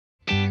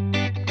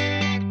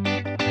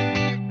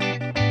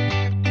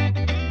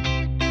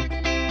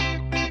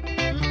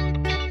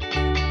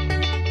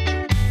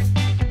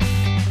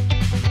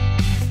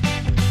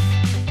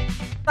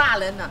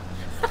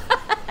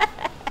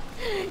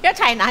要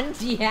踩南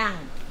姜。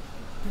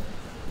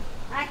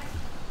来。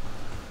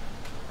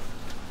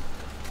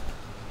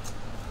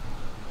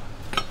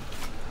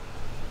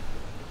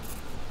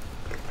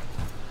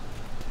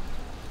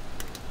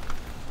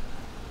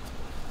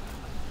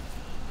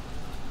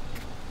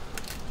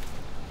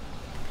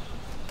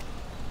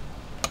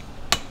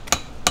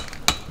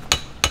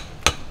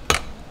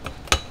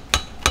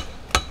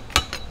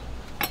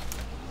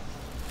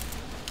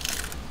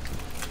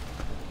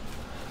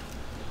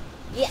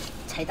 耶，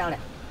踩到了！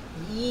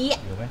耶，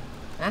有没？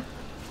啊，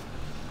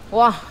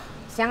哇，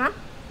香啊，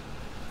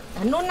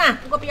很嫩呐，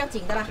不过比较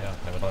紧的啦。这样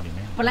踩不到里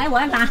面。本来我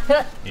要拿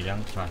的，你这样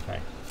擦开。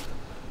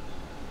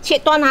切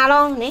断它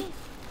咯，你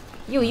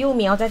有幼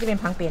苗在这边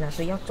旁边了，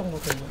所以要种都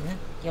可以。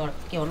你看，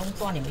给我弄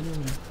断你们幼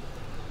苗，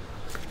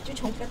就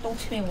从这个洞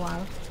这边挖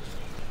咯。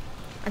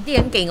阿弟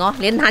很劲哦，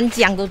连南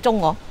姜都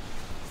种哦，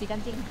洗干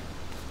净。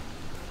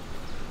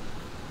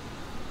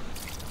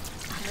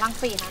浪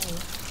费它你，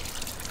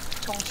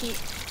冲去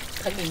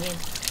盆里面。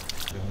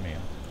有没有？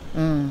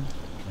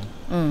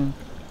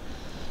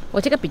我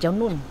这个比较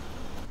嫩。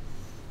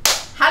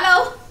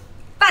Hello，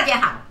 大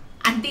家好，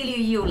安迪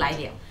绿又来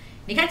了。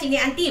你看今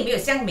天安迪有没有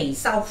像美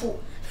少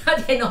妇？那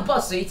天我不知道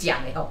谁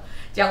讲的哦，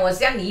讲我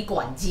像女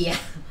管家。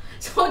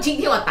所以今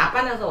天我打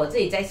扮的时候，我自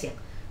己在想，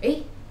哎，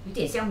有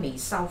点像美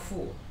少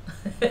妇，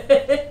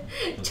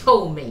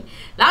臭美。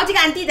然后这个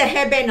安迪的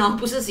hairband 哦，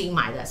不是新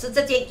买的，是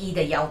这件衣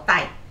的腰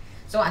带。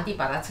 所以安迪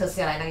把它扯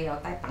下来，那个腰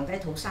带绑在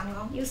头上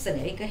哦，又省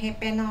了一个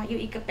hairband 哦，又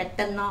一个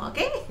pattern 哦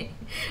 ，OK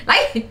来，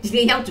今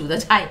天要煮的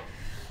菜，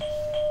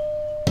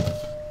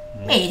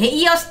每天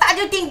一要 start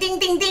就叮叮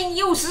叮叮，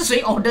又是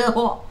谁 order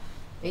哦？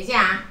等一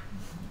下啊，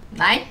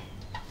来，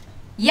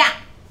鸭，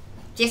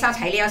介绍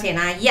材料先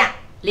啊，鸭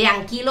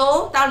2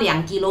 kg 到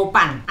2 kg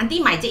半，安迪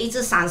买这一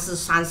只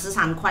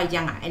33块这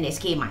样啊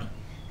 ，NSK 买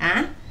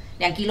啊。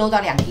 2 kg 到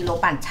2 kg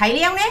半，材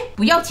料呢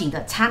不要紧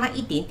的，差那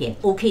一点点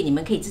 ，OK， 你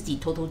们可以自己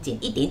偷偷剪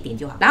一点点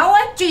就好。然后呢，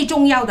最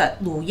重要的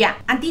卤鸭，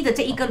安迪的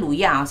这一个卤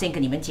鸭啊，先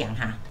跟你们讲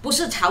哈，不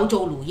是潮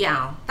州卤鸭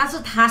哦，但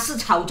是它是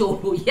潮州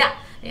卤鸭。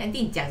安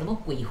迪讲什么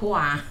鬼话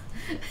啊？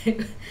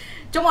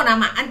中国人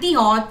嘛，安迪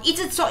哦一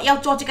直说要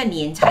做这个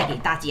年菜给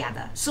大家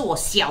的，是我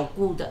小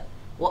姑的，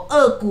我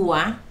二姑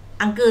啊，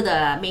安哥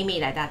的妹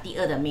妹来的，第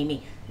二的妹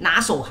妹拿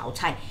手好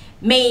菜。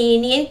 每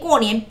年过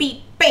年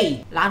必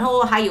备，然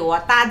后还有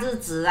啊大日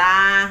子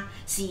啊、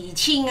喜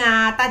庆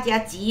啊，大家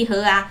集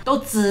合啊，都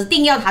指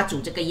定要他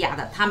煮这个鸭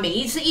的。他每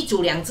一次一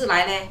煮2只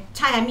来呢，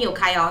菜还没有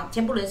开哦，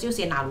全部人就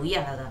先拿卤鸭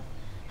了的。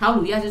好，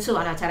卤鸭就吃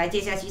完了，才来接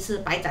下去吃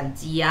白斩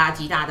鸡啊，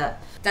其他的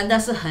真的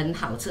是很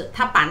好吃。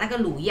他把那个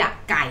卤鸭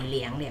改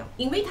良了，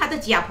因为他的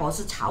家婆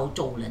是潮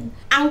州人，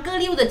安哥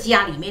六的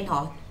家里面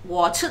哦，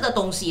我吃的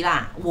东西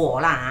啦，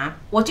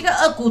我这个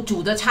二姑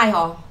煮的菜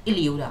哦，一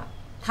流的。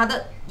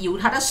 有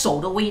他的手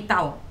的味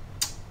道，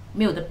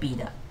没有得比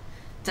的，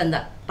真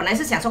的。本来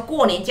是想说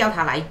过年叫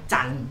他来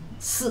展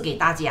示给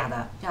大家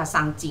的，叫他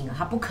上镜啊，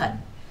他不肯，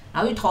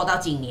然后又拖到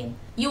今年，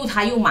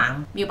他又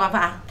忙，没有办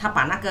法，他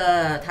把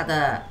他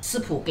的食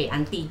谱给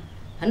安迪，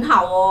很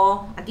好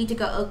哦。安迪这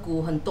个二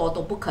姑很多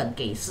都不肯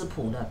给食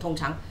谱的，通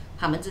常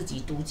他们自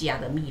己独家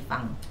的秘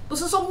方，不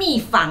是说秘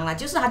方啦，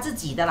就是他自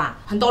己的啦。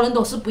很多人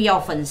都是不要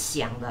分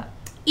享的，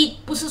一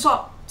不是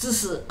说自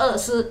私，二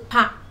是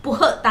怕不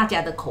合大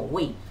家的口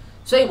味。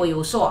 所以我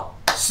有说，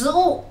食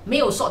物没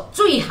有说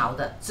最好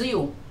的，只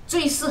有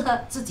最适合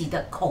自己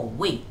的口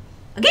味。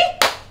OK，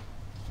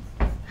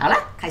 好了，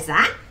开始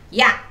啊！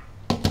呀，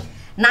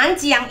南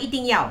姜一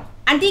定要，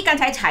安迪刚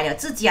才采了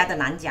自家的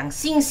南姜，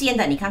新鲜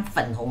的，你看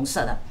粉红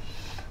色的，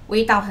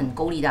味道很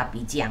够力的，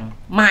比姜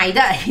买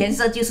的颜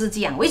色就是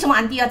这样。为什么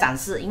安迪要展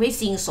示？因为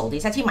新手等一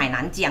下去买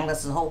南姜的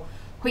时候。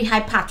 会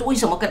害怕，为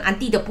什么跟安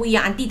迪的不一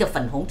样？安迪的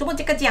粉红，怎么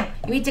这个这样？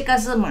因为这个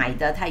是买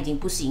的，它已经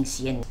不新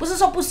鲜，不是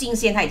说不新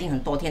鲜，它已经很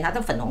多天，它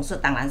的粉红色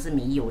当然是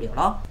没有了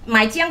咯。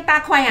买这样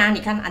大块啊，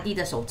你看安迪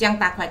的手这样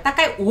大块，大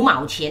概5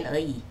毛钱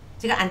而已。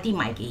这个安迪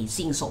买给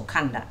新手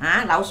看的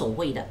啊，老手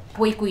会的，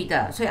不会贵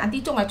的。所以安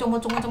迪种了这么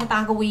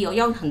大个胃哦，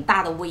要很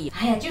大的胃。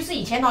哎呀，就是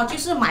以前哦，就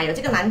是买了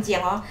这个南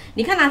姜哦，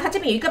你看啊，它这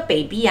边有一个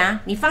baby 啊，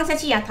你放下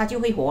去啊，它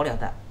就会活了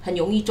的，很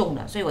容易种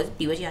的，所以我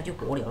丢回去它就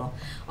活了咯。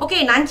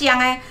OK， 南姜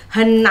呢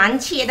很难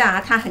切的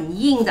啊，它很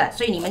硬的，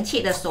所以你们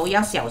切的时候要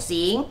小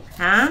心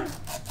啊。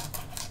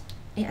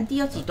哎，安迪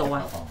要几多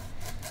啊？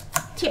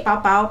切薄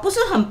薄，不是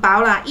很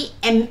薄啦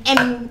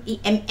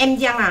，1mm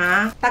这样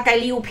啊，大概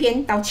6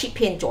片到7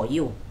片左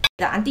右。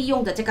 安迪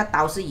用的这个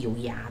刀是有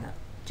牙的，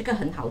这个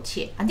很好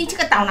切。安迪这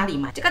个刀哪里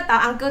买？这个刀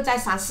安哥在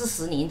30、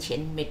40年前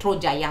Metro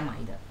Jaya 买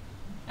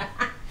的。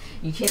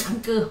以前安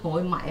哥我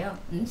会买啊，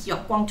很喜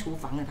欢逛厨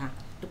房的他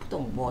都不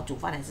懂我煮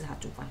饭还是他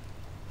煮饭。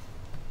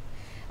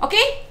OK，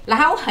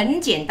 然后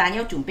很简单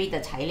要准备的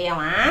材料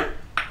啊，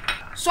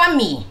蒜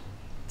米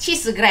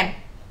70 gram，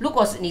 如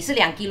果是你是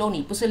2 kg，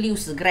 你不是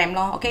60 gram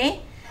咯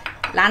 ，OK。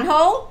然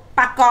后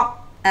八角。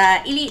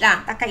 1粒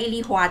啦，大概1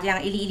粒花这样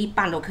，1粒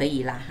半都可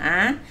以啦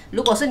啊。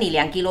如果是你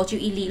2 kg 就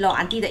1粒咯，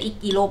安迪的1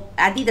 kg，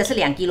 安迪的是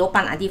2 kg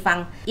半，安迪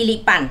放1粒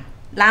半。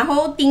然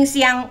后丁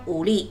香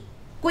5粒，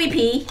桂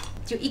皮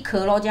就1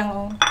颗咯这样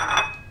咯。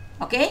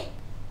OK，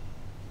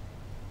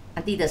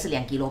 安迪的是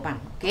2 kg 半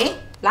 ，OK，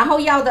 然后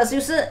要的就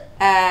是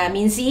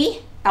minced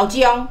豆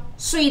浆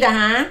碎的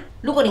哈，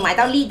如果你买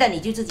到粒的，你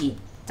就自己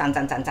斩。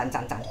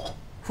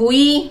胡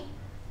衣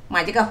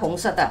买这个红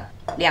色的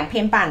2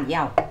片半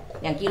要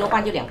2 kg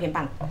半就2片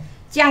半，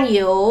酱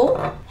油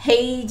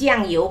黑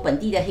酱油本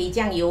地的黑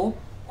酱油，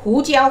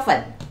胡椒粉，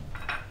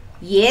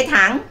椰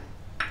糖，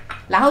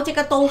然后这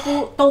个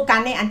豆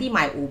干呢，安迪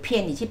买5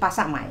片，你去巴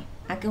萨买。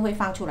安哥会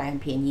放出来很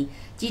便宜，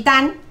鸡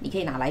蛋你可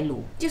以拿来卤，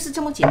就是这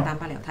么简单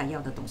罢了。他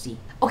要的东西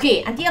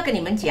 ，OK， 安迪要跟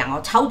你们讲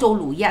哦，潮州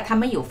卤鸭他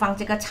们有放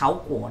这个炒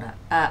果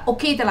的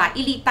，OK 的啦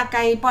，1粒大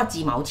概不知道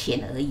几毛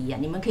钱而已啊，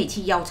你们可以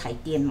去药材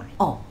店买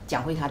哦。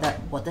讲回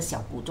我的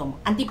小姑做，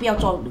安迪不要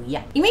做卤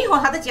鸭，因为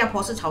他的家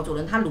婆是潮州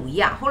人，他卤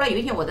鸭。后来有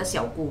一天我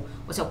小姑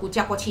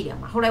嫁过去了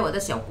嘛，后来我的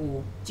小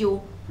姑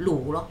就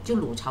卤了，就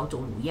卤潮州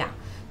卤鸭。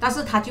但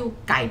是他就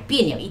改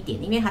变了一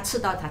点，因为他吃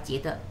到他觉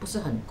得不是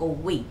很够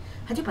味，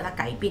他就把它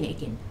改变了一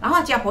点。然后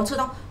他家婆吃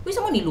到，为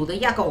什么你卤的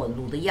鸭跟我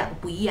卤的鸭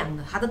不一样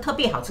呢？他的特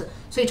别好吃，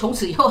所以从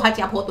此以后他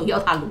家婆都要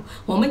他卤。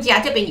我们家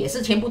这边也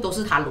是全部都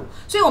是他卤，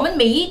所以我们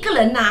每一个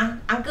人啊，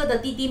安哥的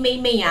弟弟妹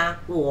妹啊，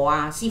我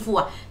啊，媳妇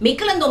啊，每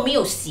个人都没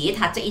有学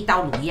他这一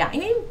道卤鸭，因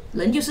为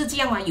人就是这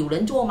样嘛，有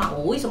人做嘛，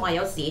我为什么还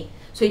要学？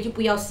所以就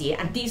不要学。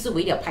安迪是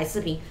为了拍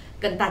视频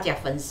跟大家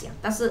分享，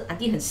但是安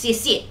迪很谢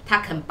谢他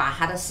肯把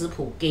他的食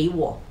谱给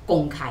我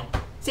公开，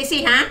谢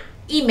谢哈。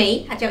一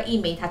梅，他叫一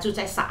梅，他住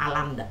在沙阿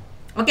兰的。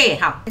OK，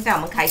 好，现在我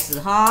们开始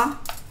哈，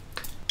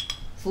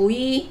胡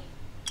衣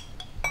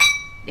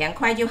2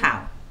块就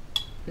好，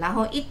然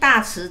后1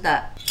大匙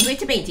的，因为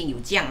这边已经有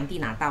酱，安迪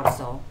拿到的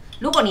时候，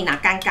如果你拿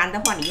干的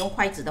话，你用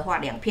筷子的话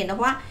，2片的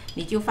话，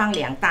你就放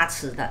2大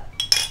匙的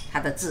它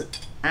的字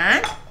啊，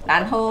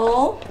然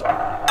后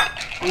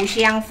五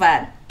香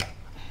粉。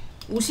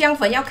五香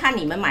粉要看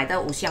你们买的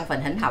五香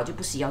粉很好，就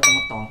不需要这么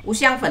多。五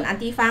香粉按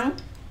地方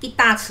1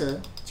大匙，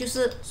就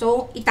是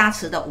收1大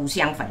匙的五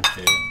香粉。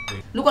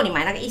如果你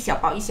买那个一小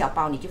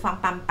包，你就放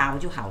半包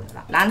就好了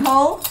啦。然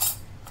后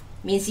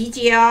免洗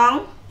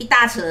姜1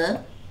大匙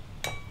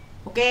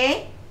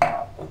 ，OK，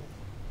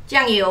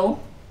 酱油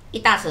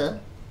1大匙，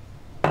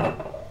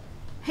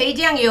黑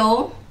酱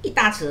油1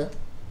大匙。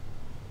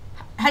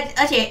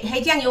而且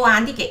黑酱油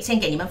啊，先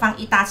给你们放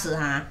1大匙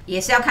哈，也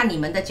是要看你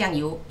们的酱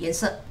油颜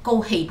色够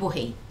黑不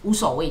黑，无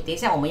所谓。等一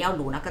下我们要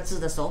卤那个汁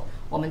的时候，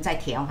我们再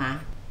调哈。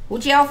胡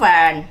椒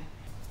粉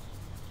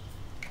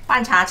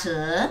半茶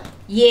匙，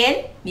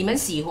盐你们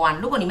喜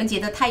欢，如果你们觉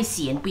得太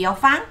咸不要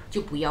放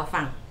就不要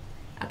放。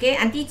OK，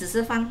 安迪只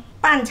是放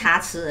半茶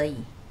匙而已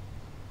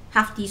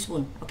 ，half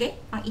teaspoon，OK，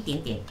 放一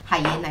点点海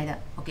盐来的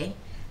 ，OK。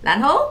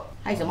然后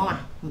还有什么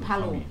嘛？很怕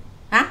卤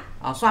啊？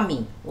哦，蒜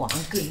米，哇，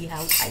个厉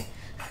害菜。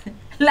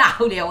老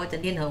了，我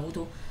整天很糊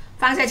涂。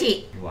放下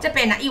去，这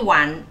边呢1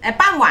碗，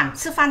半碗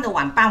吃饭的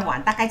碗，半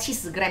碗，大概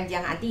70 gram 这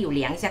样。安迪有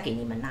量一下给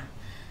你们啦。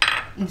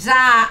你知道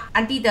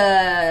安迪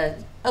的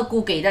二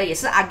姑给的也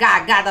是阿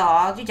嘎的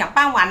哦，就讲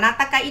半碗啦，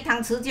大概1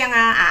汤匙这样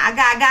啊，阿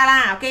嘎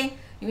啦 ，OK。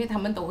因为他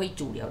们都会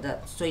煮了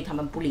的，所以他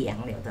们不凉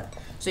了的，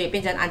所以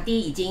变成安迪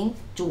已经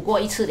煮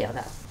过1次了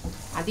的。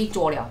安迪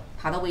做了，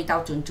它的味道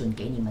准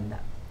给你们的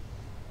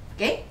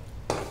 ，OK。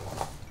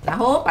然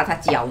后把它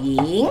搅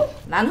匀，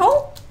然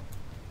后。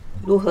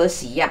如何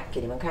洗鸭？给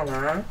你们看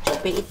啊！准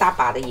备1大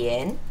把的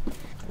盐。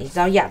你知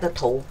道鸭的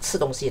头吃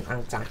东西很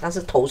肮脏，但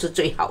是头是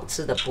最好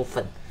吃的部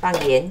分。放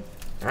盐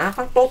啊，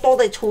放多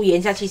的粗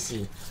盐下去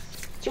洗，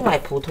就买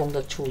普通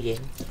的粗盐，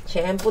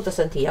全部的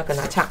身体要跟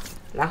它擦。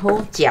然后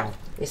脚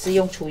也是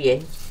用粗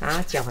盐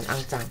啊，脚很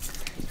肮脏，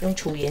用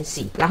粗盐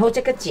洗。然后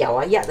这个脚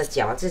啊，鸭的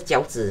脚啊，这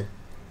脚趾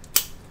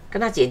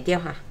跟它剪掉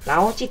哈。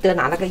然后记得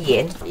拿那个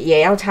盐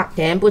也要擦，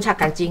全部擦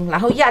干净。然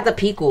后鸭的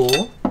屁股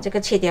这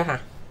个切掉哈。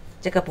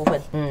这个部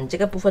分，这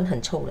个部分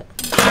很臭的，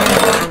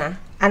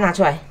拿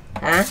出来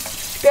啊！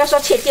不要说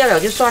切掉了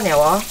就算了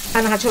哦，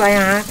拿出来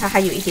啊，它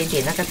还有一点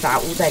点那个杂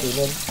物在里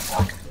面，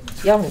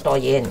要很多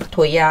盐，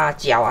腿啊、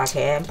脚啊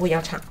全部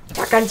要擦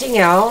干净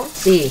了，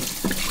洗，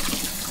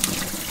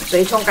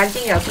水冲干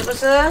净了是不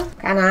是？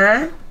看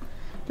啊，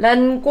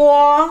冷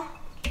锅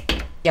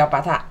要把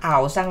它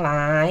熬上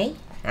来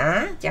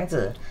啊，这样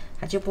子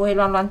它就不会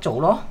乱走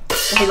咯，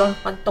不会乱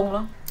动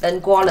咯。冷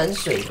锅冷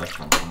水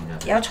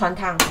要穿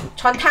烫，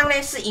穿烫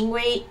呢是因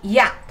为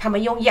鸭，他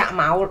们用鸭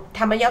毛，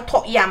他们要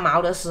脱鸭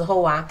毛的时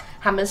候啊，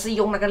他们是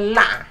用那个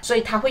蜡，所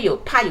以它会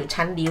怕有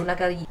残留那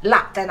个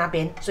蜡在那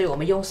边，所以我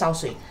们用烧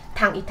水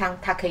烫一烫，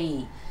它可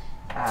以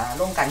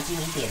弄干净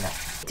一点了。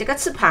这个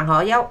翅膀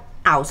哦要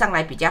熬上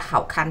来比较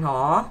好看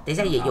哦，等一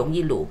下也容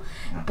易卤，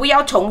不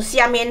要从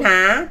下面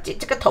哈，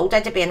这个头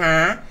在这边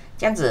哈，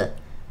这样子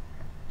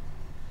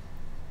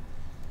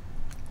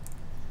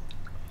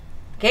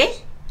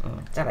 ，OK。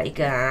再来一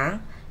个啊，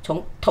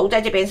从头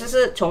在这边，是不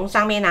是从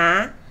上面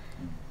啊，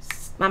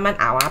慢慢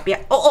熬啊，不要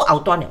熬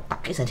断了，打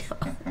开成了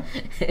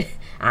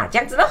啊，这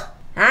样子咯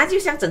啊，就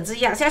像整只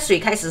一样。现在水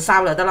开始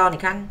烧了的咯，你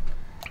看，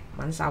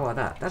蛮烧了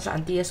的，但是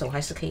安迪的手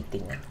还是可以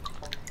顶啊，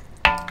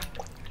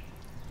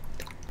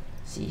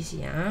洗一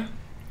洗啊，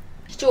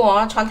就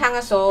穿烫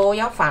的时候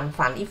要反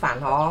一反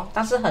哦，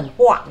但是很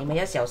滑，你们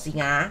要小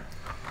心啊。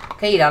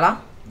可以了咯，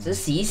只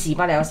是洗一洗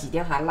罢了，洗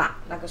掉它辣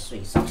那个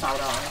水烧烧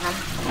的哦，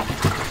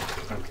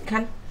你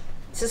看，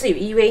是不是有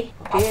异味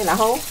 ？OK， 然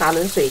后拿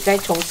冷水再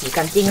冲洗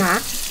干净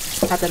啊，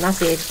它的那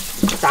些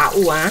杂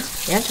物啊，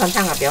你看穿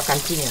烫啊比较干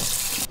净啊，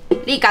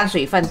沥干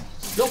水分。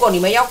如果你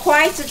们要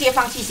快，直接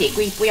放去雪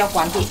柜，不要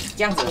关闭，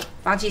这样子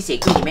放去雪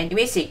柜里面，因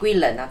为雪柜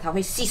冷啊，它会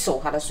吸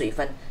收它的水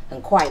分，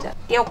很快的。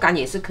吊干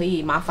也是可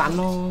以，麻烦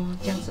咯，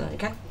这样子，你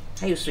看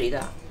还有水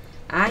的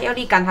啊，要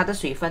沥干它的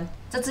水分。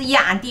这只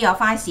鸭安迪要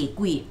放在雪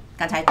柜，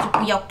刚才就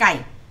不要盖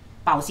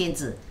保鲜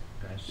纸。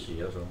洗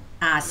的时候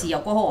啊，洗了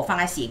过后我放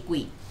在雪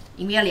柜，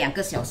因为要2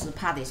个小时，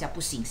怕等一下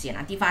不新鲜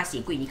啊。地放在雪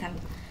柜，你看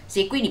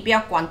雪柜你不要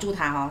关住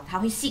它哦，它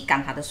会吸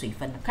干它的水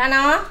分的。看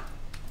哦，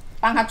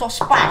帮它做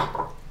SPA。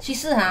其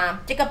实哈，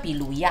这个比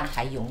卤鸭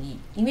还容易，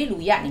因为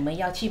卤鸭你们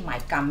要去买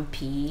干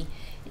皮，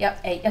要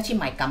去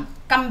买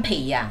干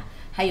皮呀、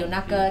还有那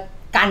个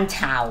干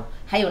草，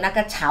还有那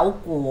个草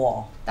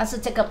果，但是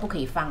这个不可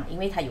以放，因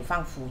为它有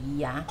放腐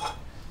衣啊，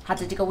它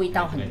的这个味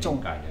道很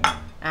重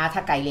啊，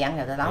它改良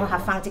了的，然后它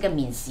放这个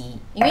minced，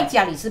因为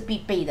家里是必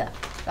备的。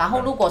然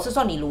后如果是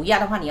说你卤鸭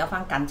的话，你要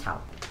放干草，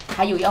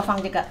还有要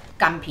放这个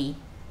干皮。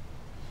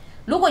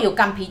如果有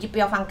干皮就不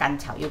要放干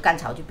草，有干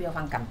草就不要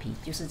放干皮，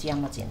就是这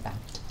样的简单。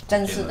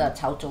正式的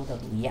潮州的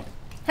卤鸭，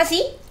哈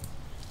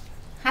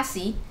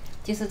西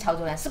就是潮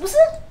州人，是不是？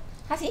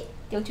哈西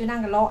丢去那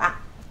个lawang，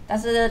但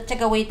是这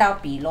个味道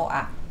比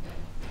lawang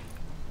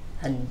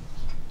很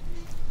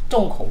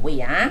重口味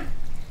啊！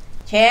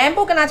全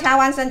部跟它擦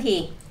完身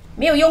体，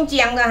没有用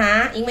姜的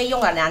哈，因为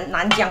用了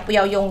南姜，不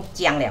要用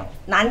姜了。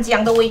南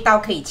姜的味道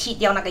可以去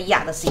掉那个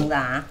鸭的腥的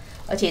啊，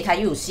而且它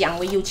又有香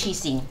味又去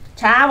腥。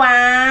擦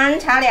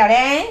了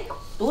嘞，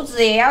肚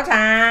子也要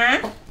擦。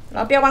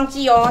然后不要忘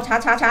记哦，擦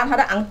它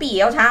的昂鼻也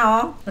要擦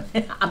哦，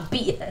昂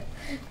鼻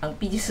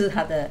就是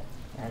它的，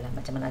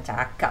怎么来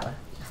咋搞啊？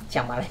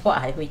讲马来话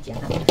还会讲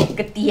啊，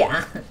个爹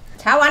啊！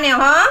擦完了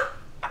哈、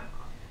哦，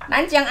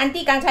南姜安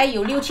迪刚才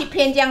有6、7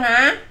片这样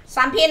啊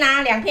，3片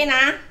啊，2片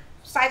啊，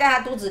塞在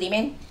它肚子里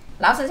面，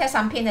然后剩下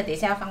3片的，等一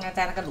下要放在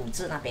那个卤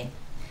汁那边。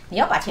你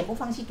要把全部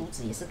放去肚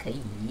子也是可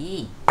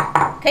以，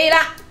可以了，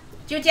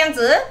就这样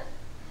子，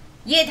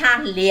醃它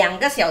2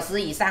个小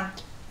时以上。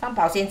放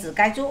保鲜纸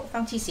盖住，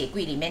放去雪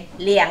柜里面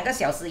2个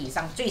小时以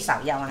上，最少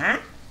要啊。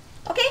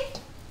OK，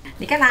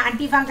 你看它安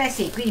迪放在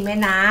雪柜里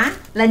面啊，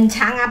冷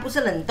藏啊，不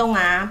是冷冻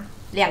啊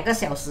，2个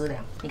小时了。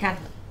你看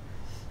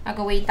那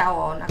个味道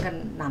哦，那个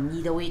南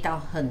衣的味道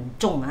很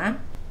重啊。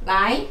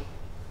来，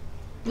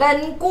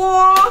冷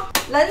锅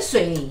冷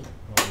水，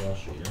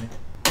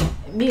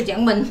没有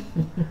讲焖，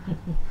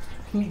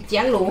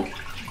讲卤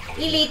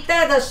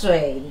1L的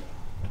水。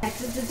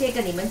直接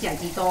跟你们讲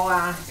几多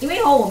啊？因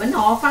为我们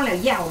放了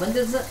鸭，我们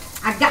就是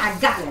阿嘎了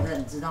的，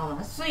你知道吗？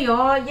所以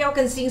要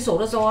跟新手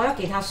的时候要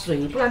给他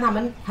水，不然他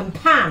们很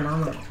怕，你知道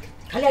吗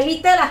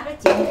？2L了，别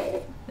讲。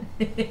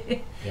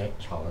要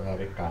炒到它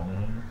的干。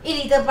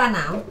1L半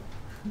啊！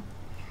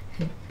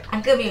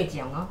安哥没有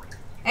讲哦。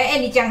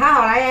你讲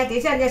好来呀，等一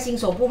下人家新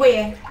手不会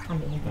耶。他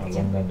没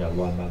讲。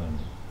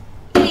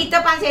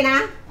1L半先啊，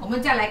我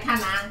们再来看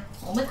啊。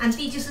我们安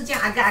迪就是这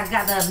样阿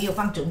嘎的，没有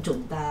放准的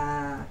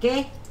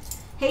 ，OK。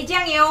黑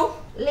酱油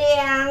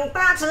2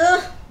大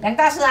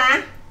匙啊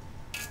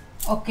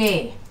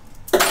 ，OK，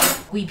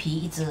 桂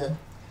皮1只，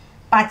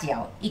八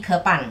角1颗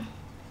半，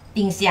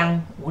丁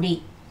香5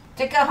粒。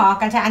这个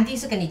刚才安迪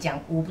是跟你讲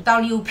5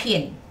到6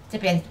片，这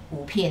边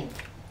5片，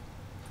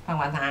放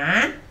完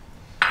它。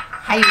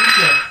还有一点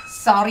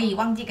 ，sorry，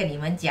 忘记跟你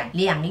们讲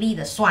，2粒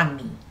的蒜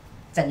米，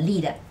整粒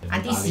的，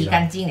安迪洗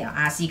干净了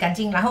啊，洗干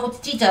净，然后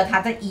记得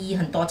它的衣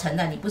很多层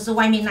的，你不是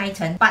外面那一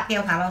层拔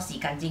掉它咯，洗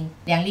干净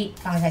，2粒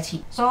放下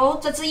去，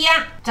这只鸭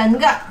整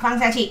个放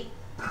下去，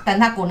等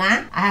它滚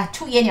啊，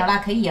出烟了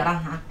啦，可以了啦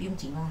哈，不用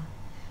紧啦，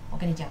我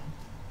跟你讲，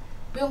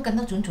不用跟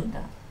得准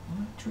的，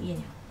出烟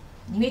了，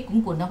因为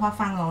滚的话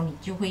放你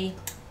就会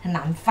很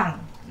难放，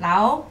然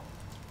后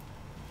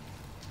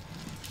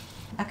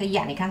那个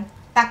鸭你看，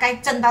大概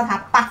蒸到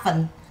它8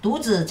分，肚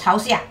子朝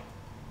下，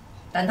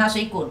等它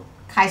水滚。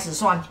开始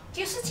涮，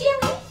就是这样，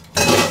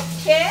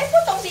全部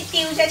东西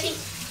丢下去，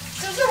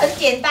是不是很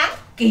简单？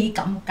幾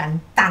咁簡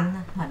單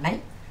啊，係咪？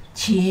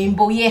全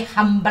部嘢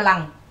冚唪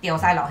唥掉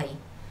晒落去，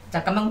就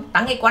咁樣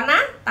等佢滾啦，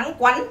等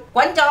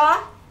滾咗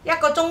1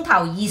個鐘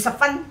頭20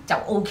分就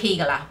OK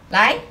噶啦。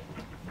來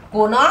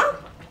滾哦，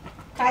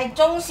開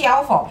中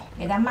小火，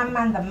給它慢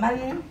慢的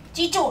燜，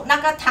記住那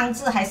個湯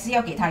汁還是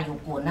要給它有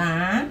滾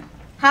啊。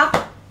好，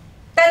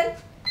燈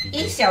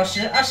1小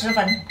時20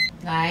分，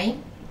來。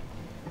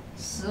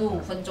15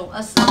分钟、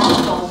20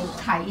分钟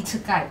开1次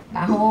盖，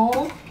然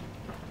后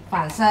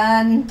反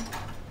身。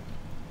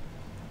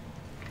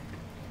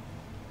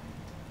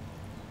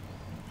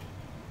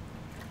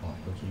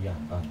都是样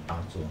板大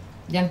做。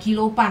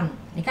2kg半，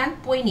你看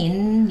不会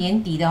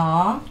黏底的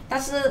哦，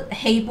但是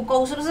黑不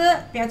够是不是？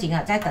不要紧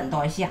啊，再等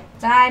多一下，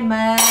再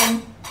焖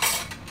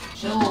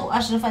15、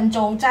20分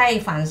钟，再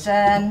反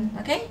身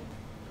 ，OK。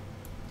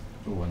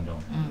15分钟，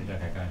再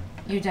开盖，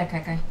又再开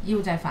盖，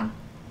又再翻。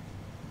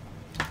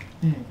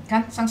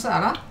看上色好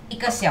了，1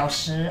个小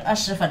时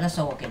20分的时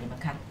候我给你们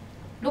看。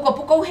如果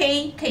不够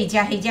黑，可以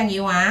加黑酱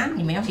油啊。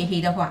你们要黑黑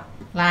的话，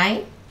来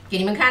给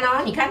你们看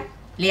哦。你看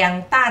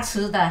2大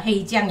匙的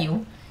黑酱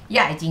油，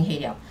鸭已经黑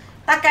了。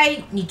大概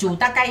你煮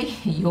大概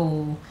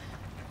有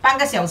半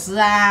个小时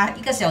啊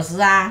，1个小时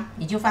啊，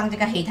你就放这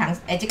个黑糖，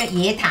这个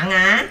椰糖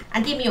啊。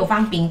安迪没有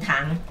放冰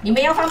糖，你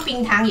们要放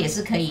冰糖也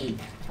是可以。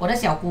我的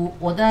小姑，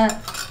我的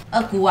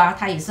二姑啊，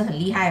她也是很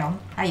厉害哦，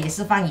她也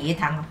是放椰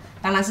糖哦。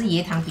当然是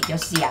椰糖比较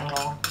香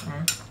咯，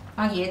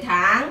放椰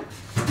糖，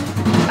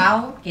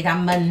然后给它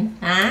焖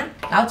啊，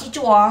然后记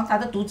住哦，它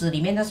的肚子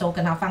里面的时候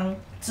跟它放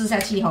吃下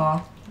去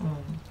哦，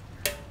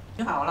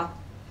就好了，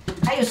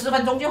还有10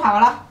分钟就好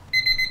了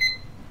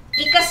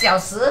，1个小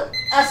时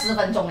20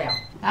分钟了。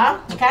好，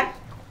你看，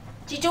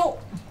记住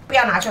不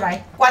要拿出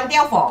来，关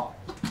掉火，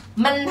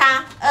焖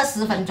它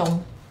20分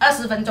钟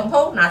，20分钟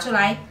后拿出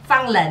来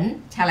放冷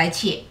才来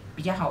切，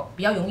比较好，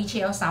比较容易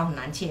切，要烧很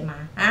难切嘛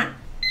啊。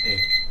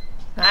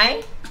来，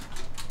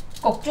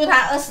焗住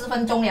它20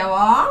分钟了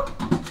哦。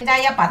现在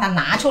要把它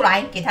拿出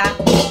来，给它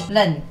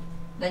冷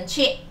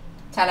却，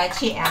才来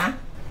切啊。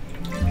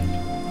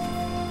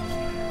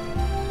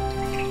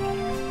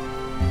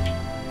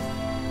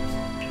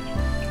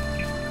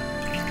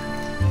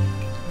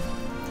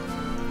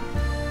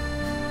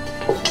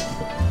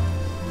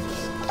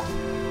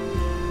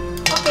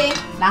OK，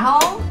 然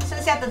后剩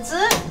下的汁，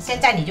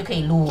现在你就可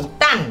以卤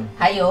蛋，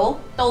还有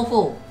豆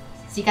腐，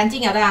洗干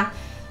净了的啊。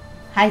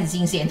还很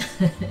新鲜，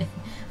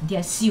你给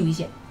它秀一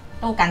下。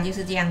豆干就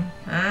是这样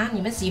啊，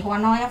你们喜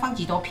欢哦，要放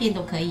几多片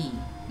都可以。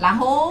然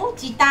后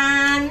鸡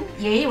蛋，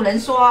也有人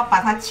说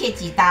把它切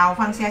几刀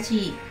放下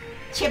去，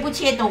切不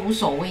切都无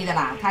所谓的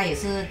啦，它也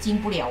是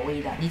进不了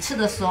味的。你吃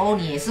的时候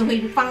你也是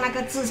会放那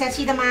个汁下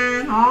去的嘛，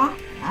哦，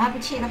不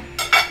切了，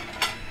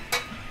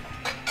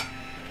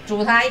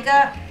煮它一个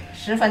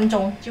10分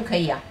钟就可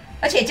以了。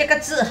而且这个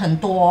汁很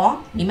多，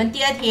你们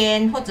第2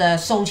天或者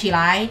收起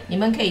来，你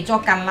们可以做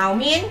干捞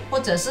面，或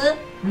者是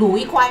卤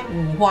一块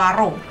五花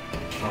肉。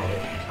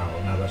炒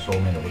那个寿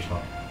面都不错。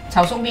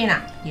炒寿面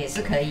啊，也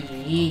是可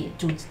以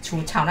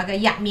炒那个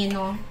鸭面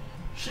哦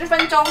，10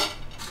分钟。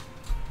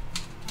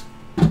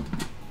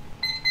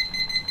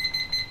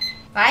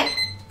来，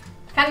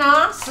看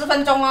哦，10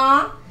分钟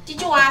哦，记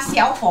住啊，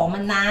小火焖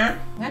呐，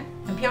你看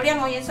很漂亮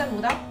哦，颜色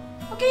卤的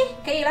 ，OK，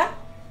 可以了。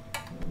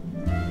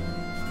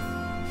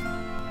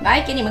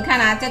来给你们看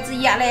啊，这只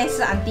鸭呢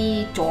是安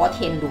迪昨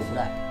天卤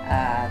的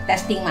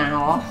，testing 嘛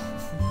哦，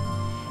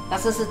但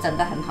是是真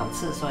的很好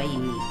吃，所以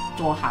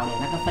做好了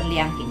那个分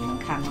量给你们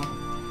看哦。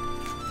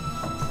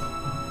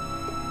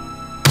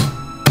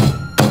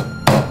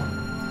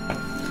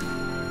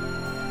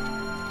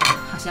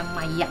好像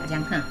卖鸭这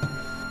样哈，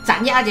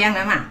斩鸭这样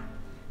的嘛，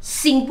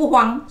心不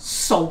慌，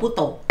手不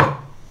抖，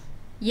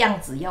样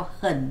子要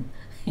很。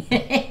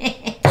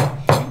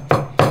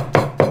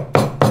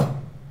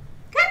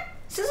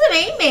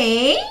美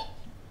美，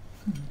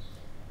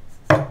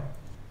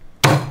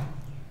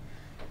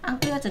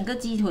这个整个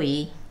鸡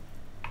腿，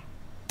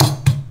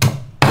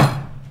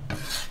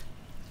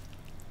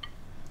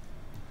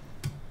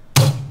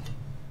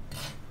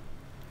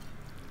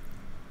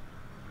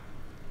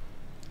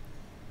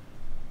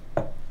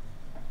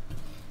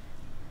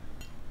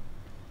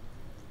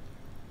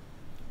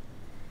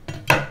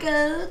搞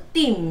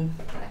定，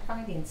来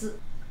放一点汁，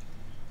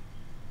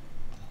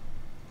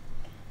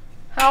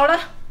好了，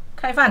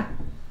开饭。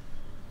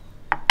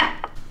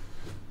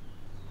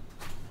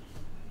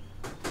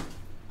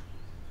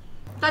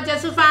大家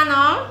吃饭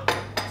哦！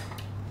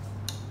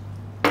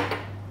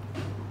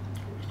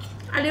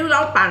阿廖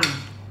老闆，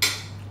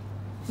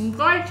唔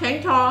該請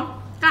坐，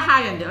家下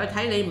人哋去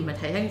睇你，唔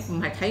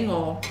係睇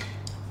我。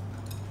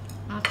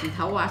字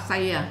頭啊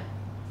細啊，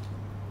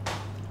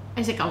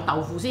你食嚿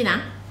豆腐先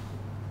啊！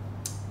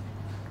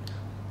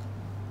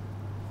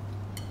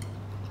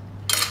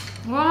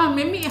哇，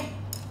绵密啊！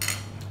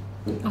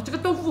哦，这个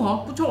豆腐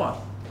哦不错啊，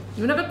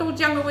有那个豆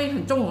浆的味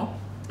很重哦。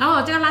然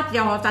后这个辣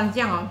椒哦，蘸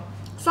酱哦。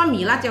蒜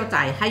米、辣椒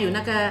仔，还有那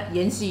个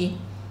芫荽，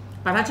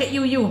把它切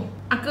幼幼。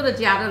阿哥的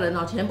家的人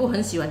哦，全部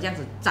很喜欢这样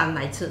子沾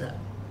来吃的，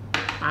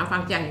把它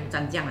放酱油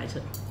蘸酱来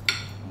吃。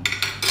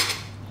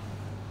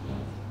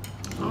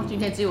哦，今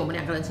天只有我们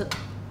2个人吃。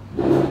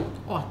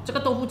哇，这个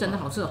豆腐真的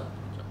好吃哦！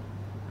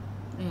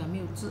哎呀，没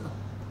有汁哦，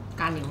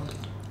干了，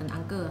很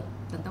安个，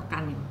等到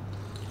干了。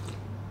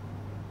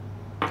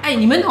哎，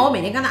你们哦，每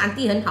天看到安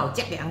迪很好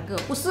嫁给安哥，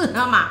不是知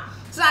道吗？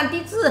是安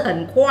迪字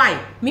很快，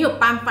没有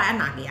办法要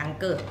拿给安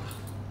哥。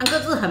安哥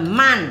字很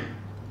慢，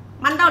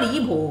慢到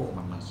离谱。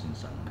慢慢欣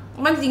赏。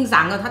慢欣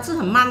赏了，他吃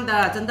很慢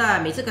的，真的。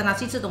每次跟他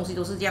去吃东西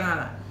都是这样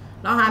的。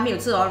然后他还没有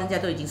吃哦，人家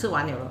都已经吃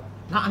完了。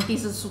然后安迪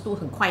是速度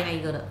很快那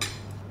一个的。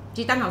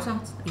鸡蛋好吃，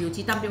有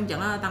鸡蛋不用讲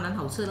了，当然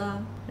好吃了。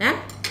啊，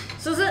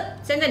是不是？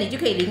现在你就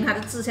可以淋它的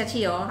汁下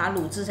去哦，它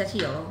卤汁下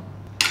去哦。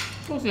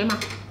够咸吗？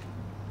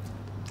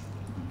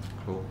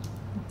够。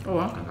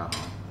哦，刚刚好。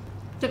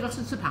这个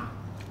是翅膀，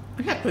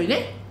而且腿呢？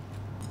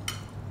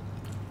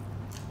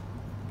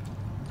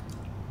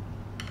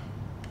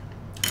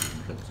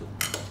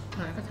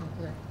来个肠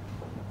子。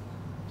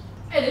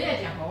哎，人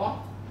家讲哦，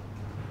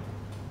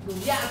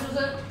卤鸭是不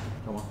是？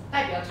什么？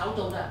代表潮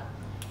州的，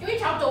因为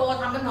潮州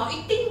他们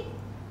一定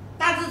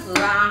大日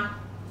子啊，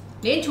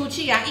年初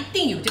七啊一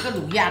定有这个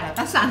卤鸭的，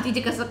但是安迪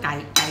这个是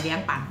改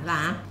良版的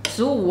啦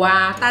，15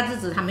啊大日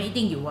子他们一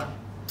定有啊，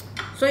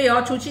所以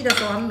出去的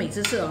时候他们每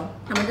次吃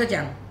他们就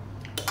讲，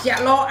自家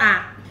卤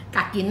鸭，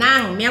家己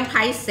人免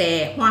歹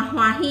势，欢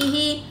欢喜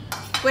喜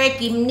过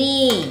今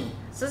年，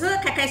是不是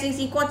开开心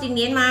心过今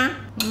年吗？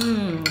自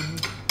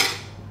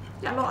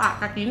家卤鸭，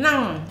家己人，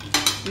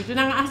有的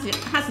人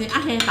还是阿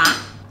黑打。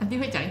安迪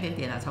会讲一点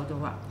点的潮州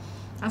话，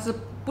但是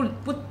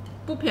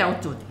不标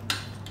准，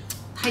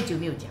太久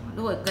没有讲了。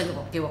如果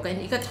给我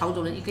跟一个潮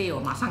州人1个月，我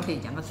马上可以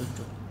讲得准。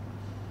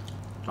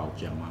早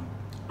讲吗？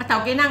头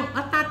家人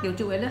打潮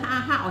州话咧，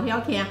学晓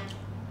听。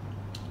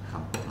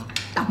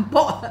淡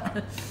薄。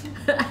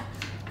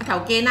头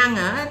家人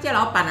啊，这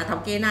老板啊，头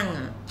家人啊，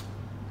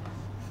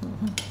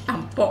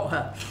淡薄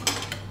啊。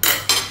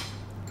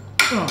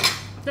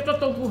这个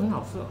豆腐很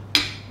好吃。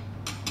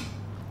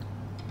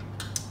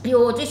哎呦，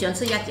我最喜欢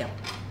吃鸭脚。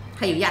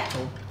还有鸭头、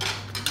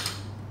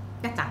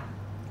鸭掌，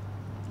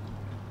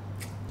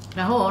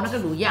然后那个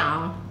卤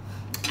鸭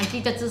安迪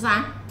的自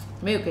杀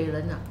没有给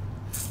人了，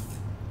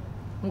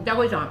你知道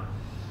为什么？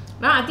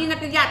然后安迪那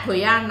个鸭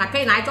腿啊，可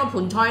以拿来做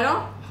盆菜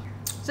咯，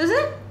是不是？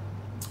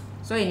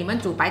所以你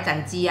们煮白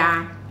斩鸡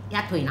啊，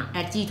鸭腿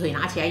鸡腿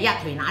拿起来，鸭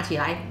腿拿起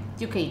来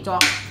就可以做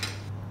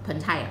盆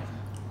菜了。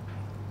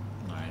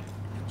来，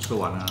吃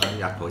完了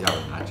鸭头要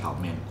拿炒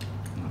面。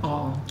拿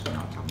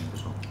炒面不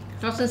错。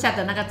做剩下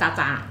的那个渣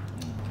渣。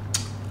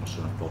喜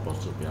欢多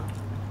吃不要。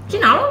去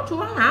拿咯，厨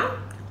房拿，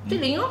去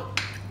领哦。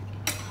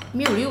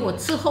没有理由我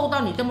伺候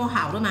到你这么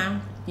好的吗？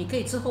你可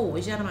以伺候我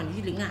一下的嘛，你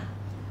去领啊。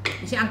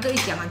你先安哥一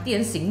讲啊，啲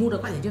人醒目的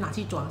快点就拿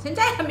去装。现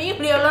在没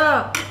有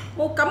了，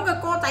冇咁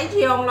嘅歌仔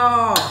唱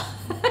咯。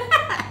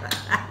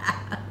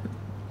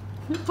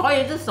所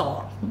以隻傻，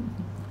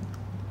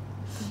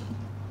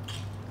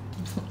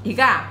而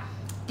家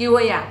叫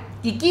佢啊，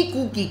自己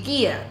顧自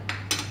己啊，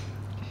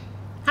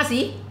哈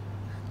士。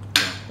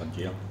关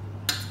机哦。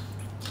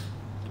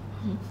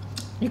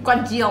一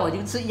关机我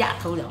就吃鸭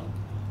头了。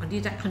安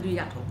迪在看对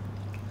鸭头，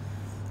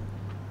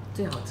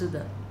最好吃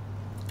的，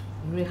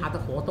因为它的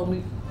活动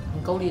力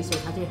很够力，所以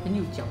它就很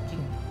有嚼劲。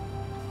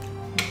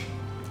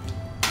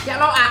鸭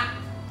肉啊，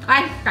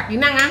来，家己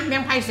人啊，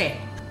免歹勢。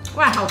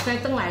哇，後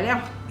生登嚟了。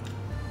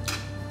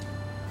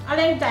阿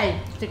靚仔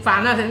食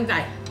飯啦，靚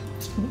仔。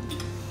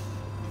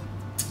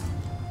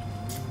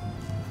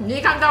你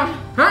看到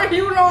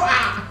有肉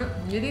啊？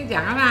你一定講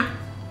啊嘛。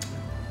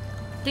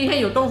今天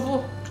有豆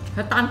腐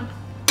和蛋。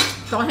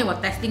昨天我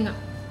testing 了，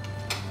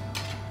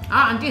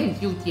安迪很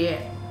纠结，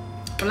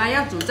本来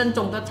要煮正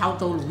宗的潮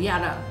州卤鸭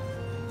的，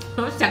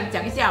我想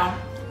讲一下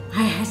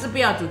还是不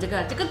要煮这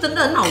个，这个真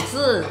的很好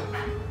吃，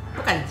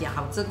不敢讲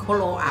好吃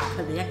clove 啊，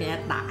人家给人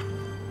家打，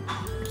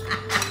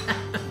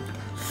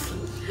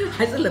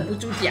还是忍不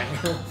住讲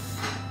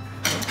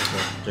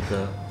这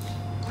个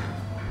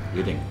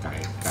有点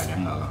改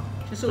良了，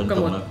就是跟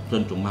我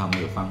正宗他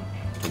没有放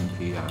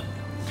cengkih啊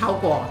，Taucu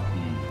果，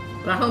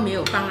然后没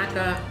有放那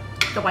个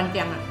豆瓣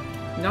酱啊。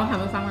然后他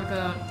们放那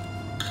个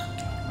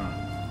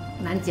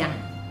南姜，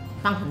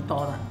放很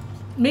多的，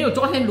没有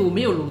昨天卤，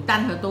没有卤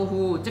蛋和豆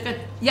腐，这个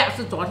鸭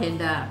是昨天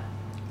的，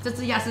这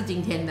只鸭是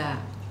今天的，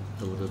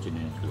豆腐是今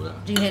天煮的，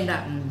今天的，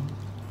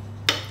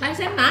来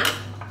先拿，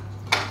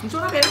你坐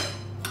那边，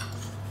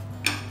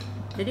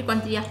给你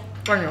关机啊，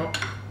关油，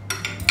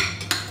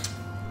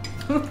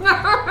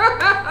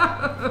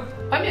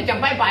还没有讲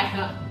拜拜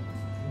呢，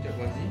你讲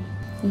关机，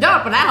你知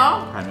道本来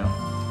还没有，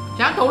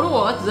想要投入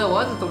我儿子，我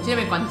儿子走去那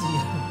边关机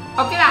了。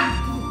OK 啦，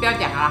不要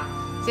讲了，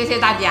谢谢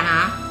大家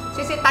啊，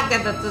谢谢大家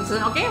的支持。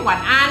OK， 晚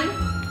安，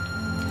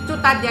祝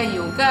大家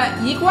有个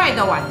愉快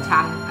的晚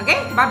餐。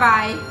OK， 拜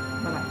拜。